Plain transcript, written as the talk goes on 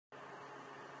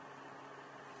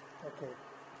Okay.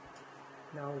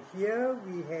 Now here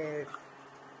we have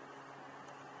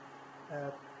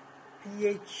a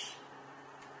pH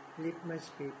litmus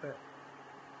paper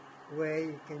where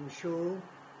you can show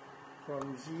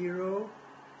from 0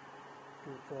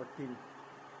 to 14.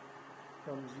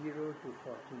 From 0 to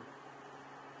 14.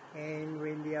 And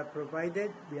when they are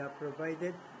provided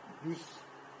this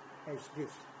as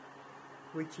this,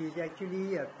 which is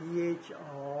actually a pH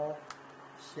of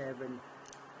 7.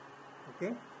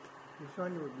 Okay? This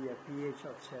one would be a pH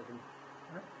of 7.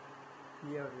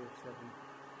 pH of 7.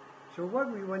 So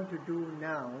what we want to do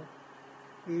now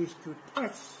is to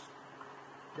test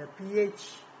the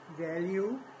pH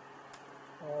value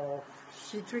of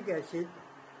citric acid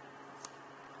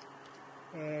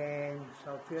and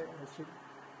sulfuric acid,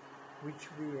 which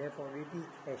we have already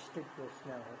tested just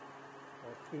now,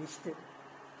 or tasted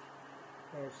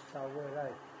as sour,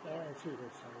 right? Acid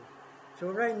as sour.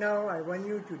 So right now I want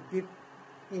you to dip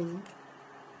in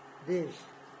this,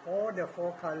 all the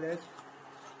 4 colors,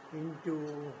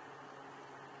 into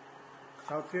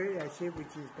sulfuric acid,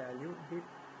 which is dilute. Dip.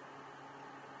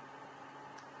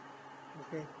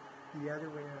 Okay, the other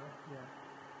way around. Yeah.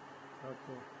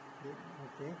 Okay. Dip.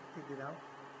 Okay, take it out.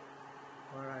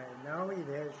 Alright, now it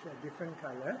has a different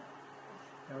color.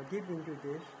 Now dip into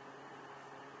this.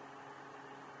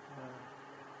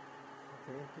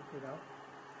 Okay, take it out.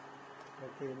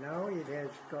 Okay, now it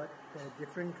has got a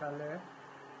different color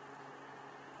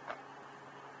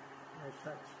as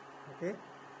such. Okay.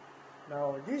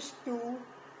 Now these 2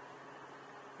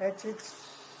 acids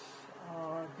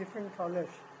are different colors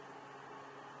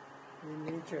in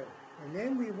nature, and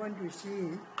then we want to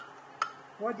see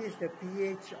what is the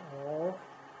pH of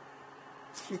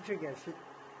citric acid,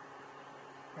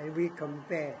 and we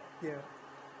compare here.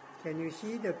 Can you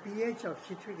see the pH of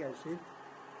citric acid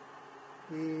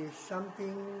is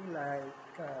something like,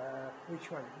 which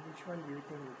one? Which one do you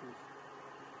think it is?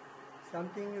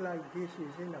 Something like this,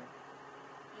 isn't it?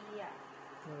 Yeah.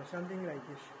 No, something like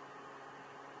this.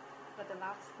 But the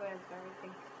last square is very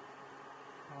pink.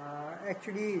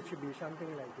 Actually, it should be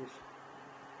something like this.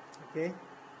 Okay?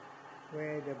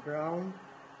 Where the brown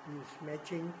is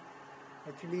matching.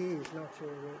 Actually, it's not so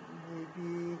red.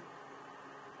 Maybe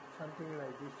something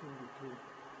like this in between.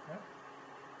 Huh?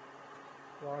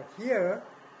 While here,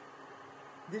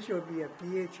 this will be a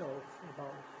pH of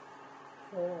about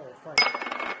 4 or 5.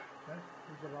 Huh?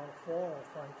 It's about 4 or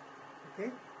 5.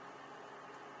 Okay?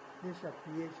 This is a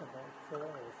pH about 4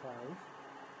 or 5.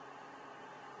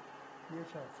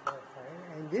 pH of 4 or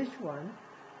 5. And this one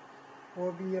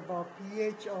will be about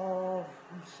pH of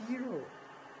 0.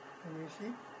 Can you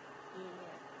see?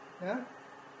 Yeah. Huh?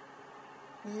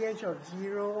 pH of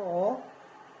 0 or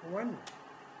 1.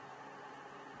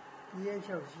 pH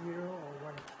of 0 or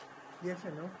 1. Yes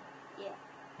or no? Yeah.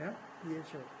 Yeah?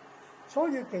 pH of. So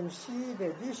you can see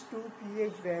that these 2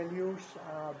 pH values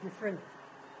are different.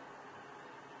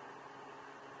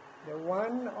 The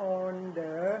one on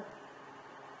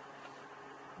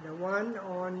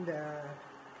the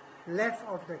left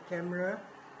of the camera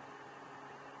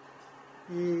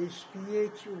is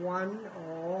pH 1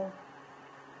 or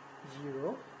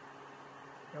 0.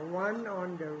 The one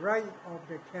on the right of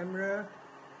the camera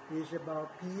is about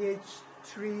pH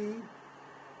 3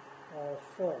 or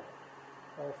 4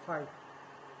 or 5.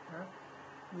 Huh?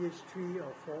 pH 3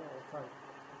 or 4 or 5.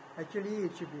 Actually,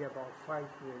 it should be about 5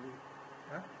 really.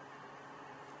 Huh?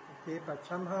 Okay, but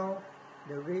somehow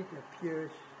the rate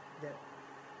appears that.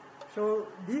 So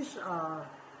these are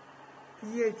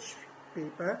pH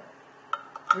paper,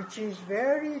 which is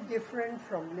very different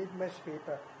from litmus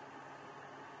paper.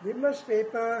 Litmus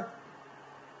paper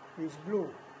is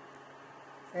blue,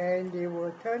 and they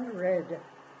will turn red.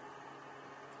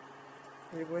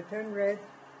 They will turn red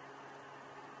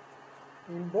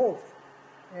in both,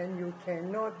 and you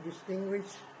cannot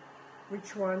distinguish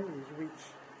which one is which.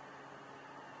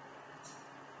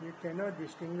 You cannot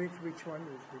distinguish which one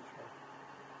is which one.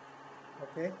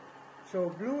 Okay? So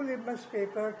blue litmus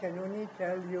paper can only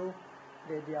tell you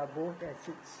that they are both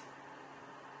acids.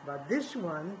 But this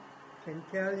one can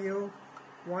tell you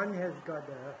one has got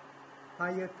a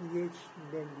higher pH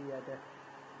than the other.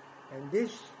 And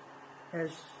this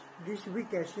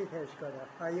weak acid has got a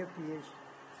higher pH.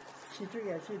 Citric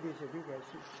acid is a weak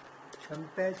acid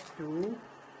compared to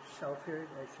sulfuric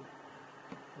acid.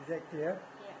 Is that clear?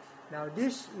 Yes. Now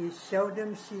this is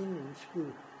seldom seen in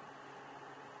school.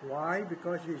 Why?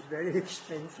 Because it's very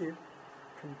expensive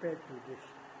compared to this.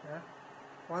 Huh?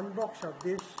 One box of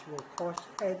this will cost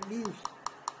at least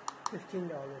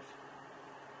 $15.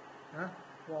 Huh?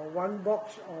 Well, one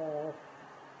box of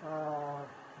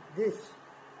this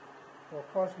will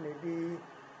cost maybe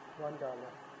 $1.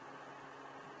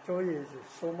 So it is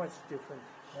so much different.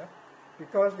 Yeah?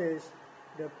 Because there's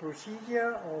the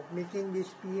procedure of making this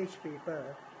pH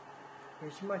paper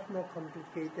is much more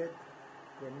complicated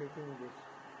than making this.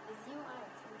 Is UI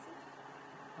expensive?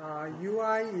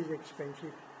 UI is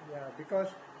expensive, yeah, because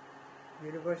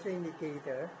universal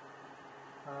indicator,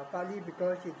 partly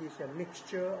because it is a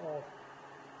mixture of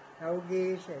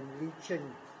algae and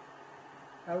lichens.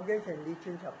 Algae and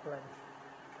lichens are plants,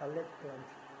 colored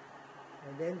plants,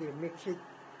 and then they mix it.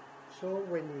 So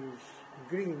when it's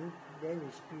green, then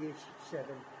it's pH 7,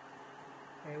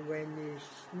 and when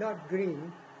it's not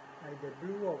green, either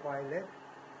blue or violet,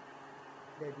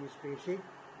 that is basic,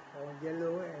 or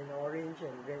yellow and orange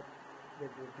and red,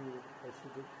 that would be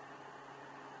acidic.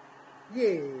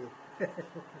 Yay!